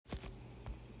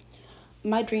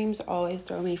my dreams always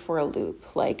throw me for a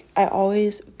loop. Like, I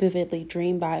always vividly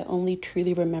dream, but I only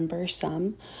truly remember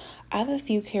some. I have a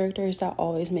few characters that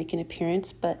always make an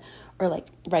appearance, or like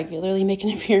regularly make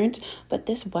an appearance, but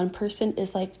this one person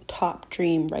is like top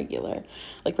dream regular,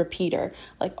 like repeater,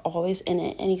 like always in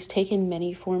it. And he's taken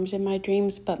many forms in my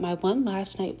dreams, but my one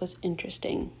last night was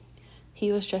interesting.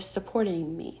 He was just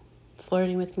supporting me,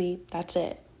 flirting with me, that's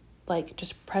it. Like,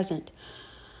 just present.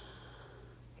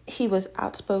 He was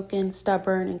outspoken,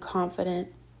 stubborn, and confident.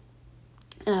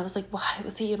 And I was like, why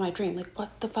was he in my dream? Like,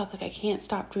 what the fuck? Like, I can't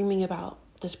stop dreaming about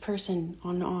this person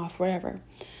on and off, whatever.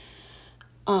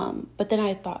 But then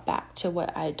I thought back to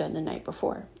what I had done the night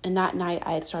before. And that night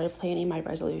I had started planning my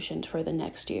resolutions for the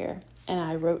next year. And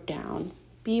I wrote down,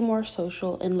 be more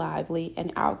social and lively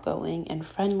and outgoing and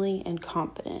friendly and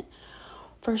confident.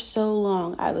 For so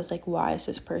long, I was like, why is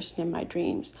this person in my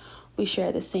dreams? We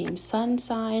share the same sun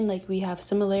sign, like we have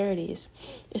similarities.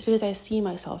 It's because I see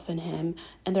myself in him,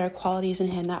 and there are qualities in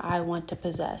him that I want to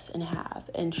possess and have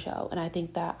and show. And I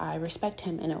think that I respect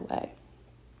him in a way.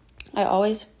 I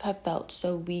always have felt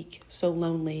so weak, so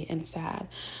lonely and sad.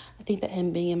 I think that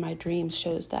him being in my dreams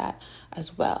shows that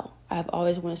as well. I've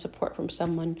always wanted support from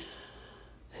someone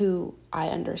who I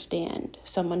understand,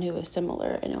 someone who is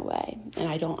similar in a way, and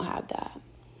I don't have that.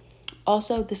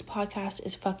 Also, this podcast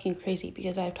is fucking crazy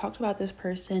because I've talked about this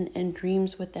person and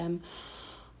dreams with them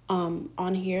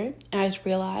on here, and I just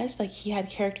realized like he had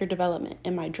character development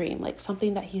in my dream, like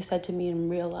something that he said to me in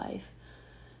real life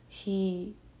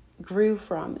he grew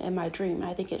from in my dream. And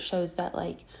I think it shows that,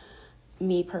 like,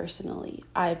 me personally,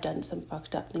 I've done some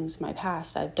fucked up things in my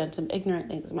past. I've done some ignorant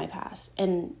things in my past,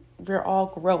 and we're all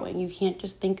growing. You can't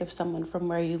just think of someone from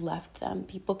where you left them.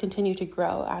 People continue to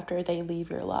grow after they leave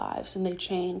your lives, and they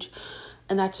change,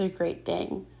 and that's a great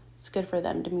thing. It's good for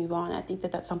them to move on. I think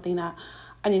that that's something that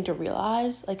I need to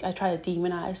realize. Like, I try to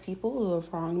demonize people who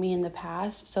have wronged me in the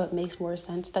past, so it makes more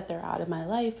sense that they're out of my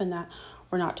life and that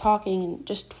we're not talking, and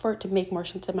just for it to make more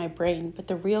sense in my brain. But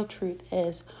the real truth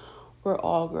is we're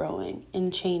all growing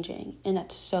and changing, and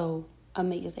that's so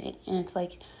amazing. And it's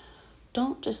like,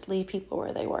 don't just leave people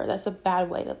where they were. That's a bad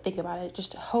way to think about it.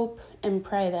 Just hope and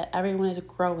pray that everyone is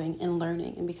growing and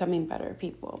learning and becoming better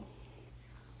people.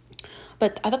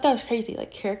 But I thought that was crazy,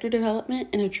 like character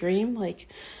development in a dream. Like,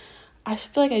 I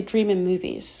feel like I dream in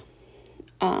movies.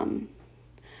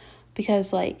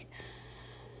 Because like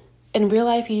in real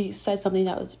life, he said something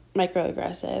that was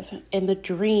microaggressive. In the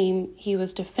dream, he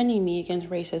was defending me against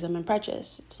racism and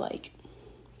prejudice. It's like,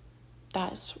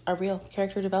 that's a real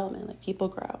character development. Like, people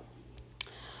grow.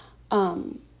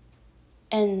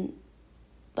 And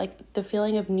like the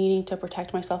feeling of needing to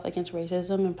protect myself against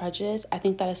racism and prejudice, I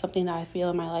think that is something that I feel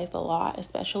in my life a lot,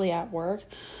 especially at work.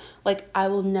 Like, I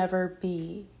will never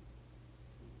be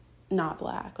not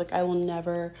Black. Like, I will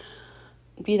never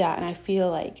be that. And I feel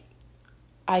like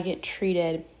I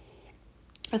feel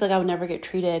like I would never get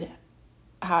treated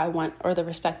how I want, or the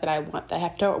respect that I want. That I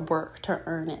have to work to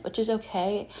earn it, which is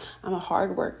okay. I'm a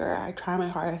hard worker. I try my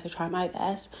hardest. I try my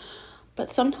best. But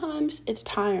sometimes it's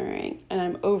tiring, and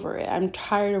I'm over it. I'm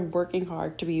tired of working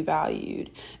hard to be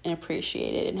valued and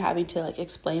appreciated, and having to like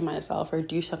explain myself or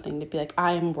do something to be like,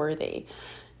 I am worthy.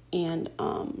 And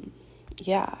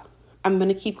yeah, I'm going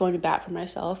to keep going to bat for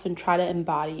myself and try to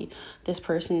embody this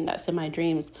person that's in my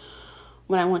dreams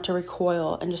when I want to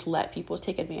recoil and just let people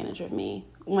take advantage of me,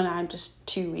 when I'm just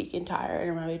too weak and tired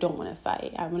and really don't want to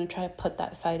fight. I'm going to try to put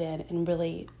that fight in and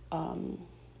really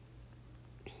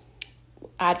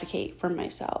advocate for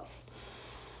myself.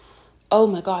 Oh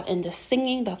my God. And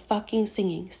the fucking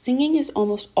singing. Singing is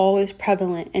almost always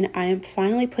prevalent, and I am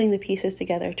finally putting the pieces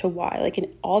together to why. Like,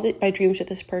 in all my dreams with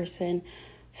this person,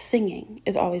 singing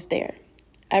is always there.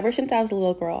 Ever since I was a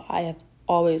little girl, I have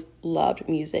always loved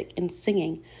music and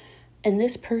singing. And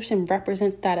this person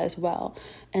represents that as well.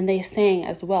 And they sang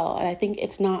as well. And I think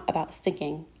it's not about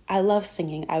singing. I love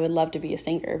singing. I would love to be a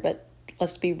singer, but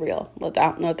let's be real. I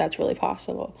don't know if that's really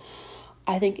possible.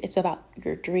 I think it's about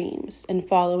your dreams and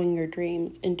following your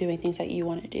dreams and doing things that you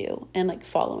want to do, and like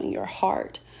following your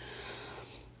heart,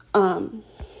 and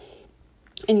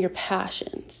your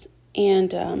passions.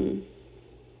 And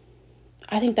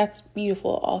I think that's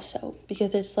beautiful also,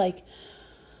 because it's like,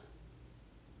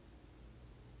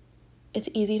 it's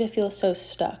easy to feel so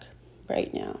stuck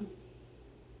right now,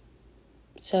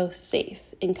 so safe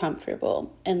and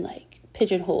comfortable, and like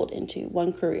pigeonholed into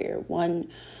one career, one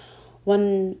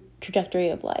trajectory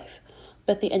of life.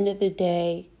 But at the end of the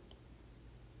day,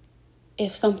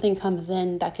 if something comes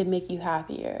in that could make you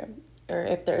happier, or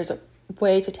if there's a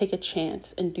way to take a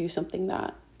chance and do something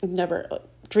that you never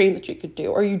dreamed that you could do,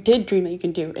 or you did dream that you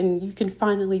can do, and you can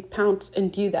finally pounce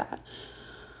and do that,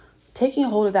 taking a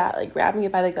hold of that, like grabbing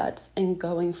it by the guts and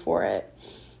going for it.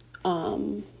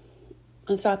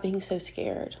 And stop being so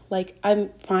scared. Like, I'm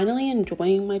finally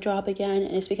enjoying my job again,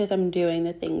 and it's because I'm doing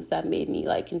the things that made me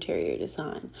like interior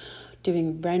design,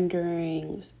 doing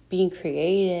renderings, being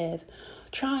creative,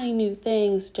 trying new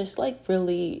things, just like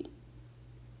really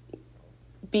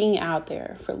being out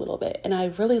there for a little bit. And I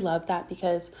really love that,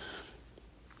 because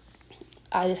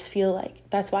I just feel like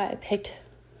that's why I picked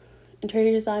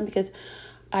interior design, because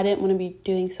I didn't want to be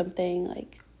doing something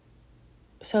like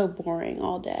so boring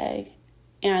all day.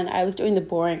 And I was doing the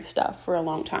boring stuff for a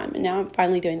long time, and now I'm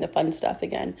finally doing the fun stuff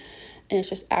again, and it's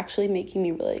just actually making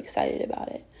me really excited about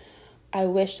it. I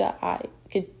wish that I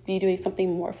could be doing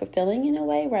something more fulfilling in a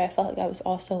way, where I felt like I was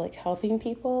also like helping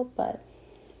people, but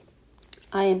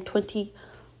I am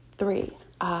 23.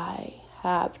 I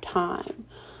have time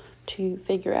to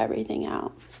figure everything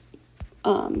out.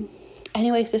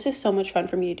 Anyways, this is so much fun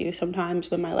for me to do sometimes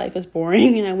when my life is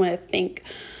boring and I want to think.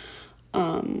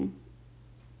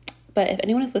 But if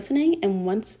anyone is listening and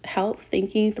wants help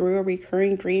thinking through a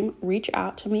recurring dream, reach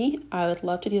out to me. I would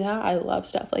love to do that. I love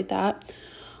stuff like that.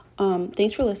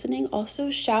 Thanks for listening. Also,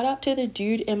 shout out to the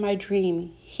dude in my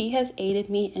dream. He has aided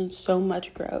me in so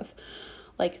much growth.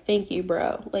 Like, thank you,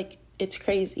 bro. Like, it's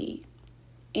crazy.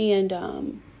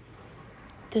 And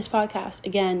this podcast,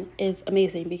 again, is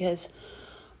amazing, because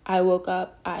I woke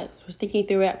up, I was thinking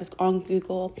through it, I was on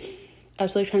Google, I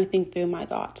was really trying to think through my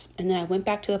thoughts. And then I went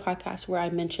back to the podcast where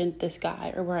I mentioned this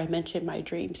guy, or where I mentioned my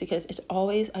dreams, because it's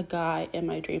always a guy in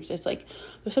my dreams. It's like,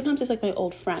 sometimes it's like my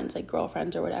old friends, like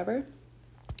girlfriends or whatever,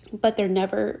 but they're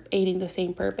never aiding the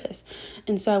same purpose.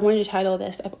 And so I wanted to title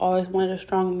this, I've always wanted a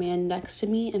strong man next to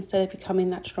me instead of becoming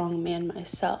that strong man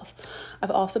myself. I've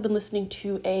also been listening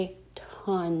to a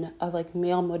ton of like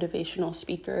male motivational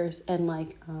speakers and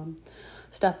like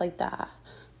stuff like that.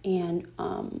 And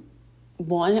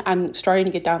one, I'm starting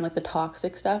to get down like the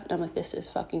toxic stuff, and I'm like, this is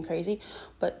fucking crazy.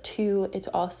 But two, it's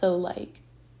also like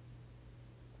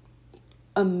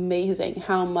amazing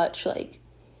how much like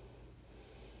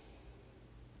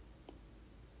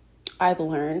I've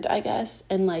learned, I guess,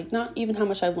 and like not even how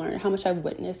much I've learned, how much I've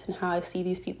witnessed, and how I see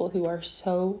these people who are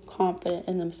so confident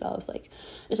in themselves. Like,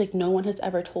 it's like no one has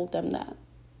ever told them that.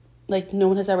 Like, no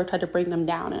one has ever tried to bring them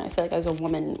down. And I feel like as a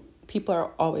woman, people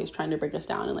are always trying to bring us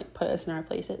down and like put us in our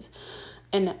places.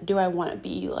 And do I want to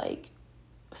be like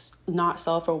not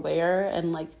self-aware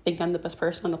and like think I'm the best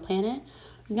person on the planet?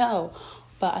 No.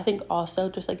 But I think also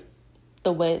just like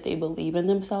the way that they believe in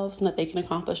themselves and that they can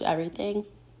accomplish everything,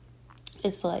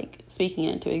 it's like speaking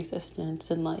into existence,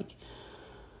 and like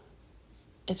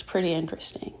it's pretty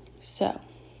interesting. So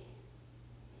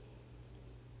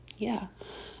yeah.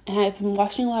 And I've been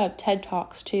watching a lot of TED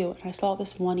Talks too. And I saw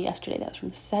this one yesterday that was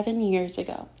from 7 years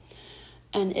ago.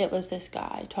 And it was this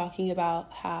guy talking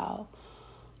about how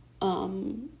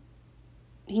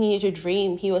he needed to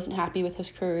dream. He wasn't happy with his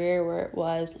career where it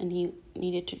was. And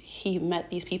he met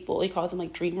these people, he called them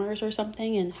like dreamers or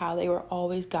something. And how they were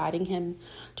always guiding him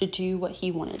to do what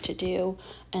he wanted to do.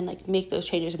 And like make those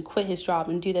changes and quit his job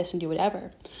and do this and do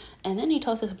whatever. And then he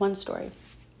tells this one story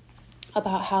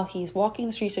about how he's walking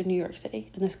the streets of New York City,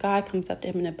 and this guy comes up to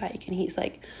him in a bike, and he's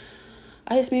like,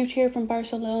 I just moved here from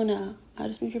Barcelona.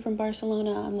 I'm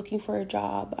looking for a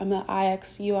job. I'm an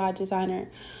UX UI designer.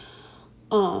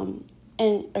 Or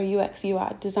UX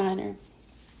UI designer.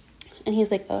 And he's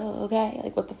like, oh, okay.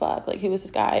 Like, what the fuck? Like, who is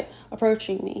this guy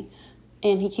approaching me?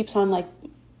 And he keeps on like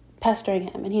pestering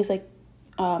him. And he's like,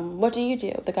 what do you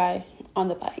do? The guy on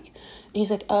the bike. And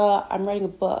he's like, I'm writing a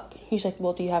book. He's like,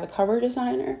 well, do you have a cover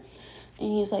designer?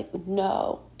 And he's like,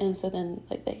 no. And so then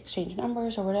like they exchange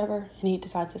numbers or whatever, and he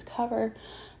designs his cover,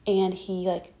 and he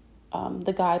like,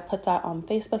 the guy puts out on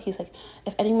Facebook, he's like,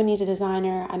 if anyone needs a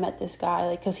designer, I met this guy,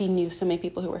 like, because he knew so many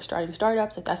people who were starting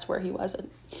startups, like that's where he was at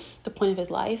the point of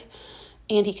his life,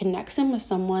 and he connects him with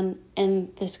someone, and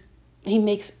he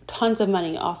makes tons of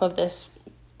money off of this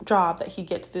job that he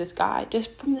gets through this guy,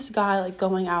 just from this guy like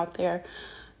going out there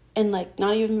and like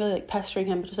not even really like pestering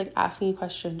him, but just like asking a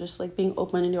question, just like being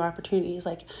open to new opportunities.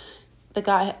 Like, the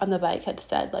guy on the bike had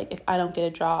said, like, if I don't get a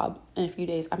job in a few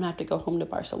days, I'm gonna have to go home to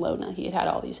Barcelona. He had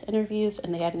all these interviews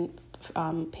and they hadn't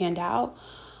panned out.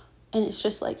 And it's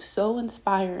just like so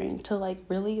inspiring to like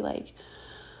really like,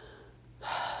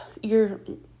 your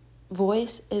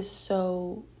voice is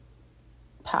so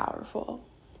powerful.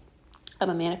 I'm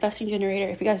a manifesting generator.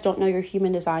 If you guys don't know your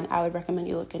human design, I would recommend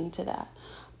you look into that.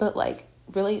 But like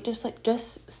really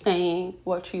just saying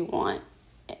what you want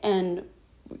and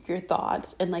your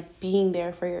thoughts and like being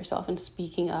there for yourself and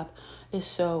speaking up is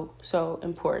so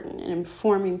important, and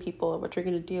informing people of what you're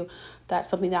going to do. That's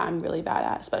something that I'm really bad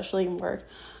at, especially in work.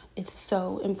 It's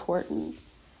so important.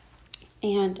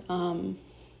 And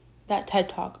that TED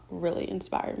Talk really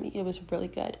inspired me. It was really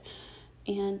good.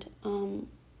 And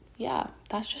yeah,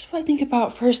 that's just what I think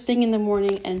about first thing in the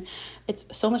morning. And it's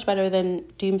so much better than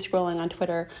doom scrolling on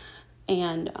Twitter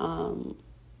and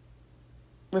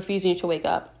refusing to wake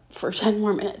up for 10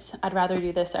 more minutes. I'd rather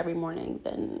do this every morning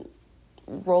than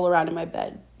roll around in my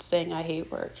bed saying I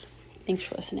hate work. Thanks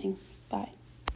for listening. Bye.